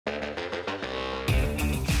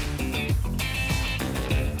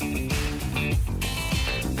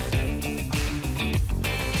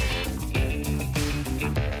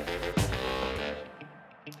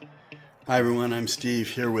Hi everyone, I'm Steve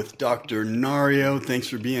here with Dr. Nario. Thanks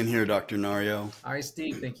for being here, Dr. Nario. Hi,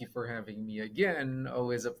 Steve. Thank you for having me again.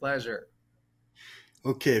 Always a pleasure.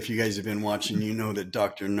 Okay, if you guys have been watching, you know that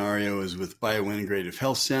Dr. Nario is with Biointegrative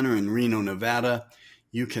Health Center in Reno, Nevada.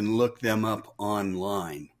 You can look them up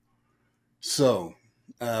online. So,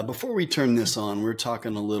 before we turn this on, we're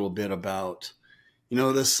talking a little bit about,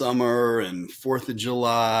 the summer and 4th of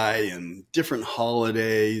July and different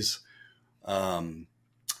holidays, um,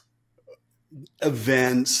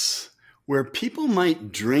 events where people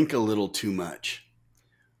might drink a little too much.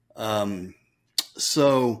 Um,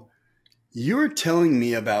 so, You're telling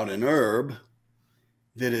me about an herb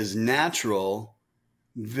that is natural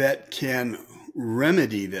that can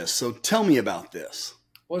remedy this. So tell me about this.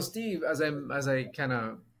 Well, Steve, as I kind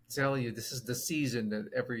of tell you, this is the season that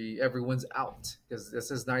everyone's out because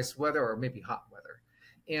this is nice weather or maybe hot weather.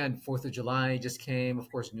 And Fourth of July just came, of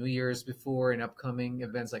course, New Year's before, and upcoming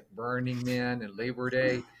events like Burning Man and Labor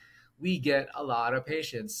Day. We get a lot of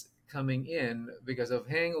patients coming in because of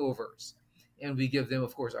hangovers, and we give them,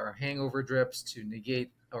 of course, our hangover drips to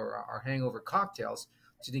negate, or our hangover cocktails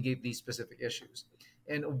to negate these specific issues.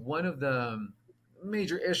 And one of the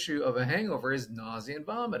major issue of a hangover is nausea and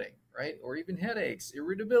vomiting, right? Or even headaches,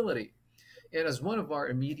 irritability. And as one of our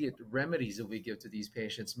immediate remedies that we give to these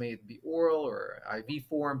patients, may it be oral or IV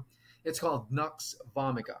form, it's called Nux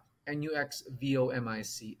vomica,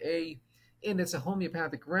 Nuxvomica. And it's a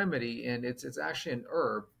homeopathic remedy, and it's actually an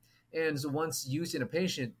herb. And so once used in a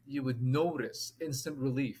patient, you would notice instant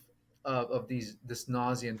relief of this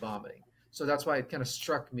nausea and vomiting. So that's why it kind of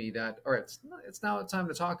struck me that, all right, it's now time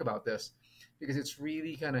to talk about this because it's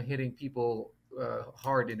really kind of hitting people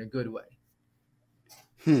hard in a good way.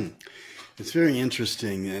 Hmm. It's very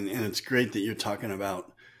interesting, and it's great that you're talking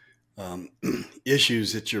about um,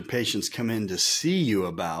 issues that your patients come in to see you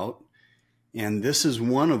about. And this is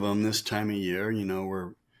one of them this time of year.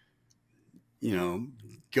 We're, you know,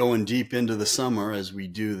 going deep into the summer as we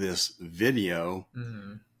do this video.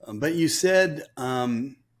 Hmm. But you said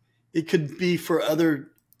it could be for other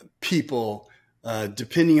people,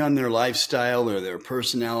 depending on their lifestyle or their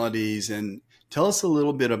personalities. And tell us a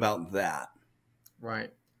little bit about that.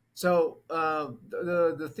 Right. So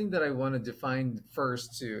the thing that I want to define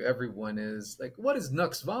first to everyone is like, what is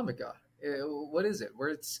Nux vomica? What is it? Where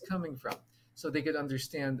it's coming from? So they could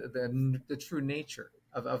understand the true nature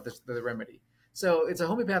of the remedy. So it's a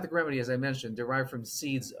homeopathic remedy, as I mentioned, derived from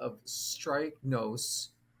seeds of strychnos,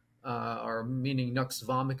 or meaning Nux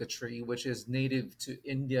vomica tree, which is native to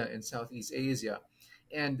India and Southeast Asia.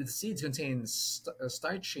 And the seeds contain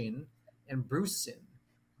strychnine and brucin,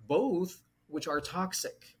 both which are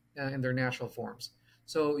toxic in their natural forms.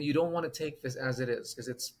 So you don't want to take this as it is because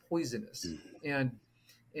it's poisonous. And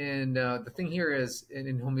the thing here is,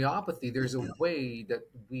 in homeopathy, there's a way that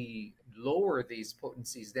we lower these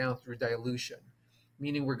potencies down through dilution,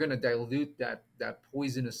 meaning we're going to dilute that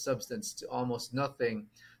poisonous substance to almost nothing,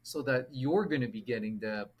 so that you're going to be getting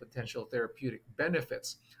the potential therapeutic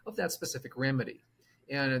benefits of that specific remedy.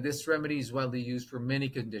 And this remedy is widely used for many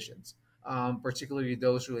conditions, particularly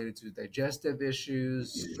those related to digestive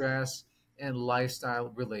issues, stress, and lifestyle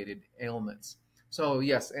related ailments. So,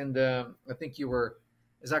 yes, and I think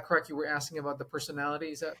is that correct? You were asking about the personality?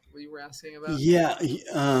 Is that what you were asking about? Yeah,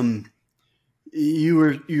 you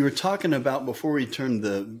were talking about before we turned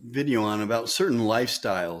the video on about certain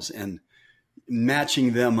lifestyles and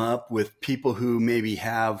matching them up with people who maybe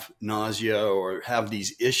have nausea or have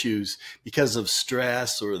these issues because of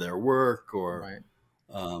stress or their work or Right.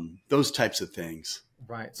 those types of things.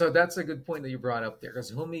 Right. So that's a good point that you brought up there, because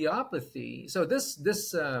homeopathy. So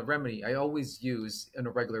this remedy I always use on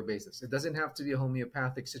a regular basis. It doesn't have to be a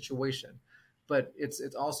homeopathic situation, but it's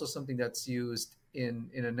also something that's used in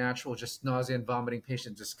a natural, just nausea and vomiting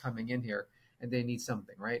patient just coming in here and they need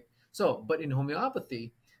something, right? So, but in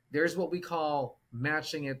homeopathy, there's what we call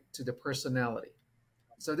matching it to the personality.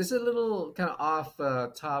 So this is a little kind of off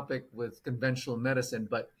topic with conventional medicine,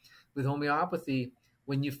 but with homeopathy,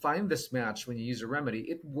 when you find this match, when you use a remedy,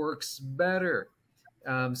 it works better.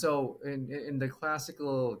 So in the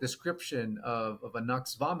classical description of a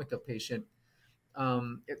Nux vomica patient,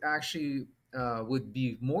 it actually would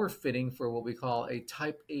be more fitting for what we call a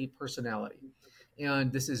type A personality.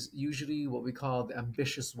 And this is usually what we call the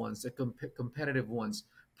ambitious ones, the competitive ones,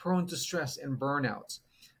 prone to stress and burnout.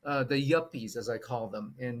 The yuppies, as I call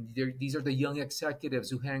them, and these are the young executives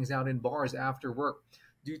who hangs out in bars after work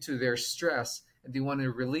due to their stress, and they want to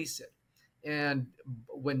release it. And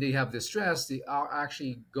when they have the stress, they are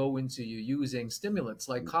actually go into using stimulants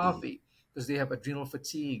like coffee because they have adrenal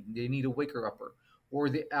fatigue. They need a waker upper, or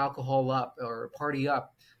the alcohol up or party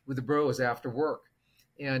up with the bros after work.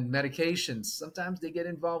 And medications. Sometimes they get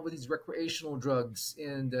involved with these recreational drugs,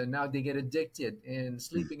 and now they get addicted. And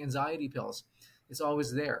sleeping anxiety pills, it's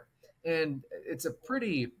always there. And it's a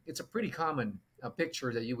pretty common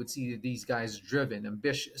picture that you would see these guys driven,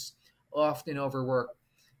 ambitious, often overworked,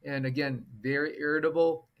 and again very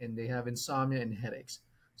irritable, and they have insomnia and headaches.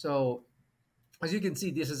 So as you can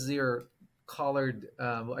see, this is your collared,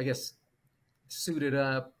 I guess, suited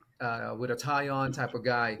up with a tie on type of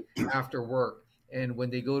guy after work. And when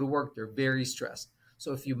they go to work, they're very stressed.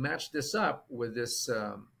 So if you match this up with this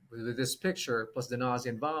picture plus the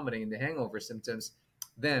nausea and vomiting and the hangover symptoms,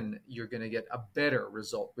 then you're going to get a better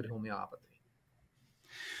result with homeopathy.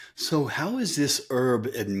 So how is this herb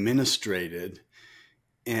administered?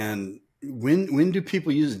 And when do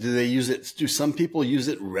people use it? Do they use it? Do some people use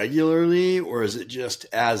it regularly, or is it just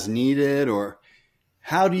as needed? Or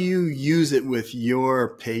how do you use it with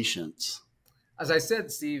your patients? As I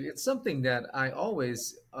said, Steve, it's something that I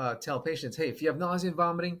always tell patients: hey, if you have nausea and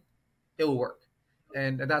vomiting, it will work.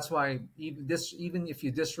 And that's why even if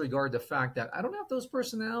you disregard the fact that I don't have those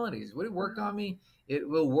personalities, would it work on me? It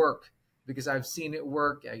will work because I've seen it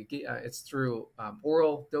work. It's through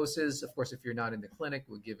oral doses. Of course, if you're not in the clinic,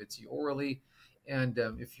 we'll give it to you orally. And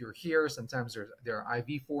if you're here, sometimes there are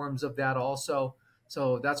IV forms of that also.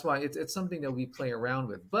 So that's why it's something that we play around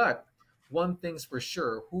with. But one thing's for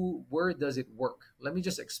sure: where does it work? Let me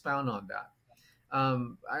just expound on that.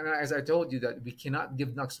 And as I told you, that we cannot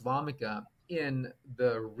give Nux vomica in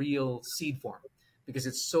the real seed form because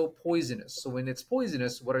it's so poisonous. So when it's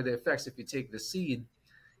poisonous, what are the effects if you take the seed?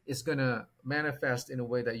 It's going to manifest in a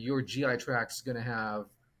way that your GI tract is going to have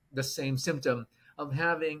the same symptom of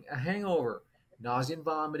having a hangover, nausea and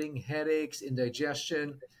vomiting, headaches,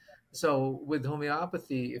 indigestion. So with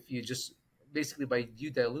homeopathy, if you just basically by you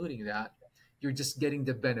diluting that, you're just getting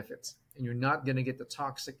the benefits and you're not going to get the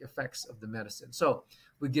toxic effects of the medicine. So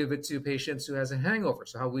we give it to patients who has a hangover.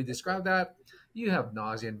 So how we describe that, you have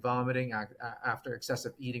nausea and vomiting after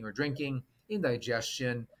excessive eating or drinking,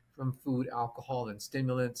 indigestion from food, alcohol, and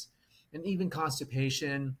stimulants, and even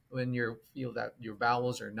constipation when you feel that your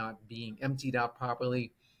bowels are not being emptied out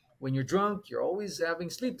properly. When you're drunk, you're always having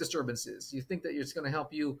sleep disturbances. You think that it's going to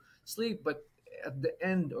help you sleep, but at the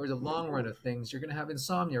end or the long run of things, you're going to have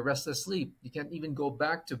insomnia, restless sleep. You can't even go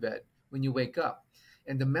back to bed when you wake up.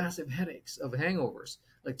 And the massive headaches of hangovers,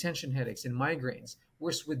 like tension headaches and migraines,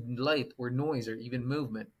 worse with light or noise or even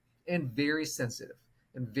movement, and very sensitive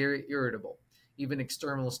and very irritable. Even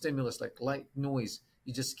external stimulus like light, noise,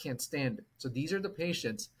 you just can't stand it. So these are the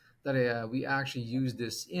patients that we actually use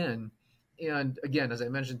this in. And again, as I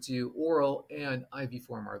mentioned to you, oral and IV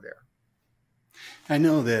form are there. I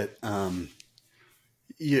know that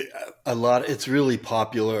it's really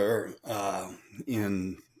popular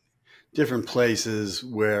in different places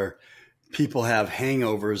where people have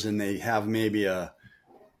hangovers and they have maybe a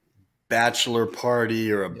bachelor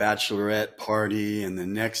party or a bachelorette party, and the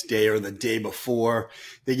next day or the day before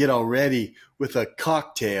they get all ready with a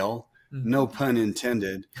cocktail, no pun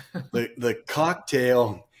intended. The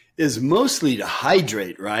cocktail is mostly to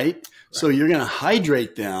hydrate, right? So you're going to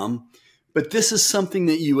hydrate them, but this is something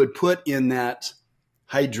that you would put in that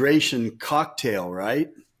hydration cocktail,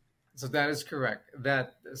 right? So that is correct.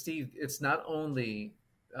 That, Steve, it's not only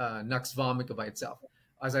Nux vomica by itself.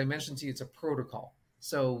 As I mentioned to you, it's a protocol.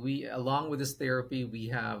 So we, along with this therapy, we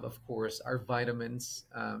have, of course, our vitamins,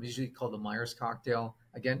 usually called the Myers cocktail,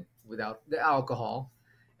 again, without the alcohol.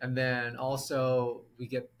 And then also we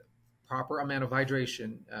get proper amount of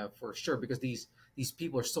hydration for sure, because these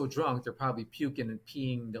people are so drunk, they're probably puking and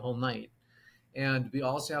peeing the whole night. And we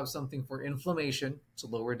also have something for inflammation to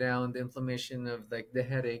lower down the inflammation of like the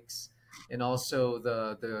headaches, and also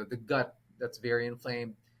the gut that's very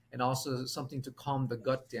inflamed, and also something to calm the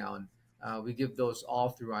gut down. We give those all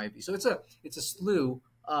through IV. So it's a slew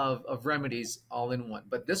of remedies all in one.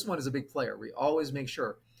 But this one is a big player. We always make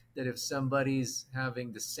sure that if somebody's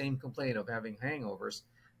having the same complaint of having hangovers,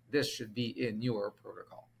 this should be in your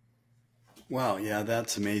protocol. Wow, yeah,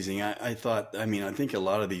 that's amazing. I think a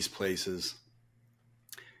lot of these places,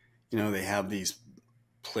 they have these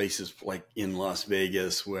places like in Las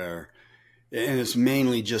Vegas where, and it's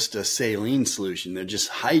mainly just a saline solution. They're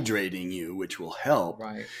just hydrating you, which will help.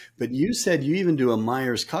 Right. But you said you even do a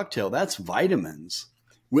Myers cocktail. That's vitamins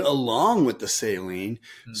along with the saline.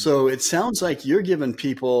 So it sounds like you're giving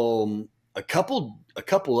people a couple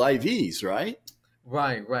IVs, right?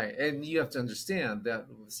 Right. And you have to understand that,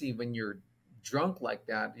 see, when you're drunk like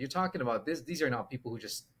that, you're talking about this. These are not people who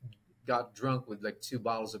just got drunk with like 2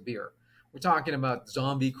 bottles of beer. We're talking about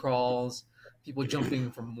zombie crawls, people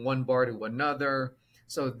jumping from one bar to another.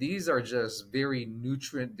 So these are just very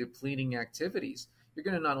nutrient depleting activities.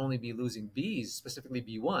 you're going to not only be losing B's, specifically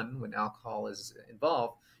B1 when alcohol is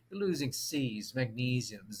involved, you're losing C's,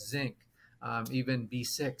 magnesium, zinc, even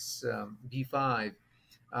B6, B5,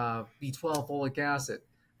 B12 folic acid,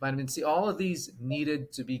 vitamin C. All of these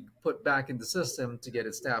needed to be put back in the system to get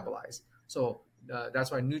it stabilized. So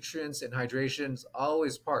that's why nutrients and hydration is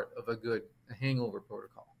always part of a good hangover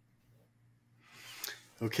protocol.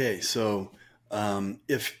 Okay, so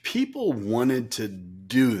if people wanted to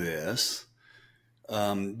do this,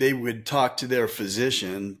 they would talk to their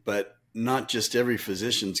physician, but not just every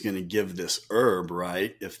physician's going to give this herb,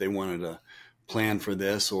 right? If they wanted to plan for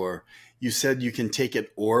this, or you said you can take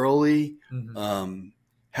it orally.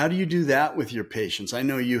 How do you do that with your patients? I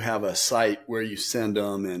know you have a site where you send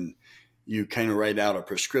them and you kind of write out a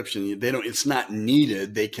prescription. They don't, it's not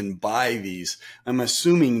needed. They can buy these. I'm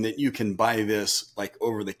assuming that you can buy this like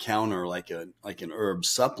over the counter, like an herb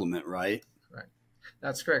supplement, right? Right.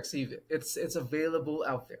 That's correct, Steve. It's available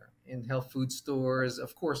out there in health food stores.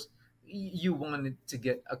 Of course, you want to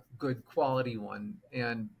get a good quality one,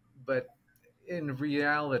 but in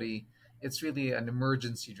reality, it's really an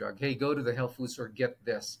emergency drug. Hey, go to the health food store, get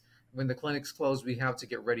this. When the clinics close, we have to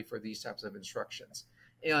get ready for these types of instructions.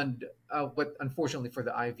 And but unfortunately, for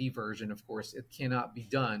the IV version, of course, it cannot be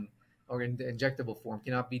done, or in the injectable form,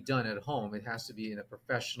 cannot be done at home. It has to be in a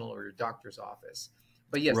professional or your doctor's office.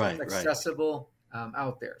 But yes, it's Right, right. accessible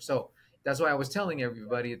out there. So that's why I was telling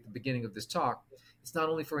everybody at the beginning of this talk, it's not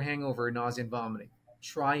only for hangover, nausea, and vomiting.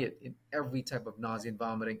 Try it in every type of nausea and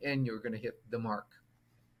vomiting, and you're going to hit the mark.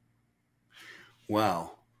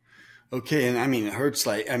 Wow. Okay, and I mean, it hurts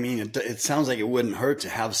like, I mean, it sounds like it wouldn't hurt to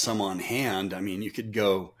have some on hand. I mean, you could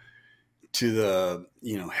go to the,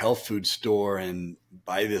 health food store and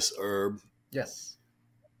buy this herb Yes.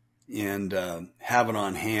 and have it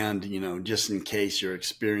on hand, just in case you're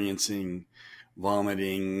experiencing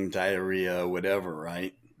vomiting, diarrhea, whatever,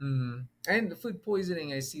 right? And the food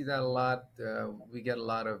poisoning, I see that a lot. We get a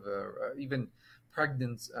lot of even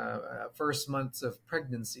pregnant first months of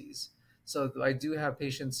pregnancies. So I do have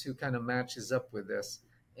patients who kind of matches up with this.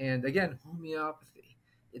 And again, homeopathy,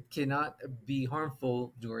 it cannot be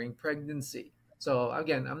harmful during pregnancy. So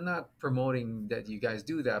again, I'm not promoting that you guys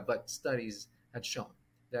do that, but studies had shown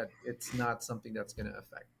that it's not something that's going to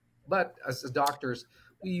affect. But as doctors,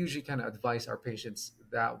 we usually kind of advise our patients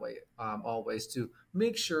that way, always to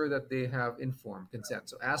make sure that they have informed consent.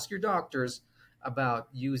 So ask your doctors about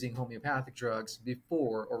using homeopathic drugs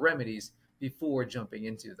before, or remedies before jumping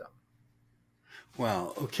into them.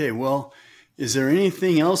 Wow. Okay. Well, is there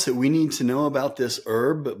anything else that we need to know about this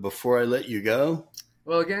herb before I let you go?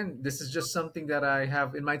 Well, again, this is just something that I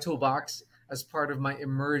have in my toolbox as part of my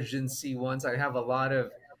emergency ones. I have a lot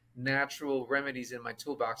of natural remedies in my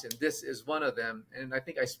toolbox, and this is one of them. And I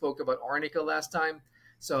think I spoke about arnica last time.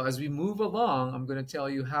 So as we move along, I'm going to tell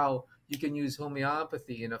you how you can use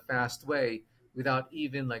homeopathy in a fast way without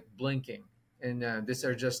even like blinking. And these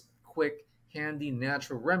are just quick, handy,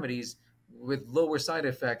 natural remedies with lower side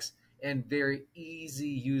effects and very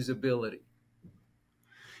easy usability.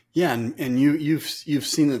 Yeah, and you've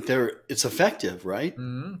seen that it's effective, right?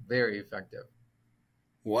 Very effective.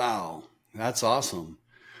 Wow, that's awesome.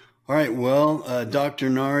 All right, well, Dr.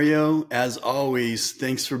 Nario, as always,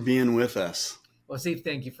 thanks for being with us. Well, Steve,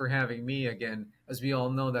 thank you for having me again. As we all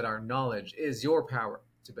know that our knowledge is your power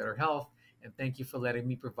to better health, and thank you for letting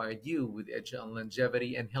me provide you with edge on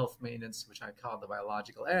longevity and health maintenance, which I call the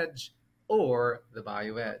biological edge or the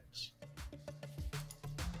bio edge.